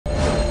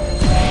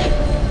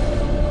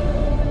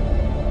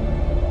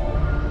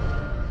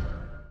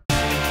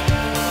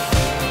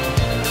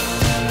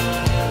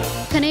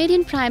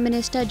Canadian Prime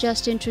Minister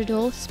Justin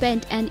Trudeau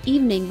spent an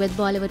evening with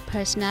Bollywood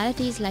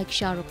personalities like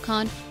Shah Rukh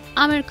Khan,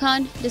 Aamir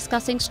Khan,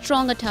 discussing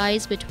stronger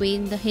ties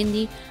between the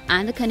Hindi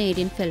and the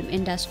Canadian film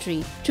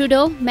industry.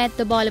 Trudeau met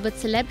the Bollywood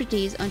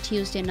celebrities on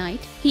Tuesday night.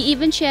 He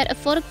even shared a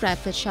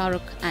photograph with Shah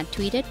Rukh and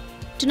tweeted,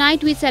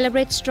 "Tonight we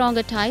celebrate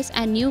stronger ties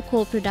and new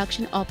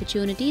co-production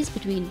opportunities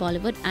between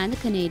Bollywood and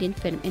the Canadian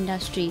film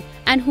industry.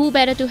 And who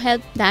better to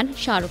help than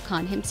Shah Rukh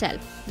Khan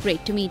himself?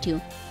 Great to meet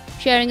you."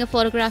 Sharing a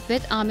photograph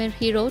with Aamir,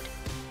 he wrote,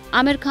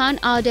 "Aamir Khan,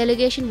 our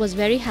delegation was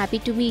very happy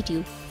to meet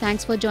you.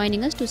 Thanks for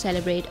joining us to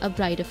celebrate a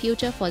brighter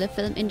future for the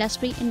film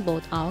industry in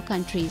both our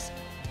countries."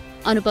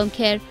 Anupam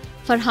Kher,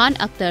 Farhan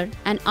Akhtar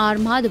and R.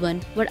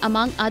 Madhavan were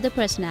among other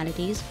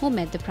personalities who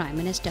met the Prime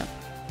Minister.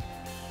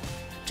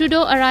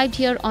 Trudeau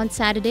arrived here on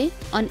Saturday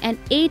on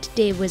an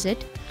 8-day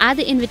visit at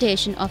the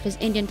invitation of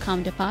his Indian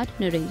counterpart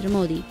Narendra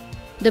Modi.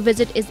 The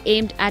visit is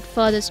aimed at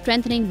further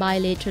strengthening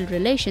bilateral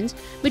relations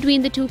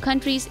between the two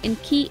countries in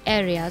key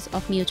areas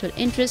of mutual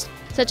interest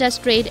such as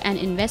trade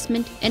and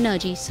investment,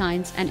 energy,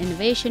 science and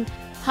innovation,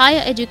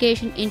 higher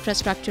education,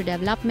 infrastructure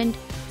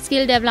development,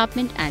 skill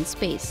development and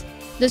space.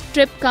 This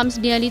trip comes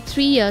nearly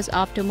 3 years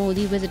after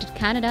Modi visited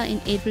Canada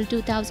in April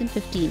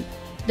 2015.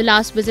 The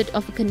last visit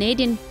of a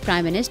Canadian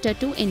Prime Minister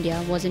to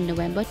India was in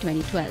November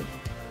 2012.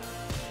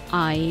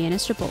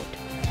 IANS report.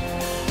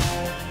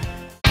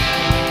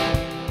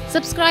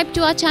 Subscribe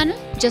to our channel.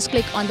 Just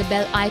click on the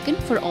bell icon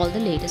for all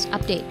the latest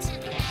updates.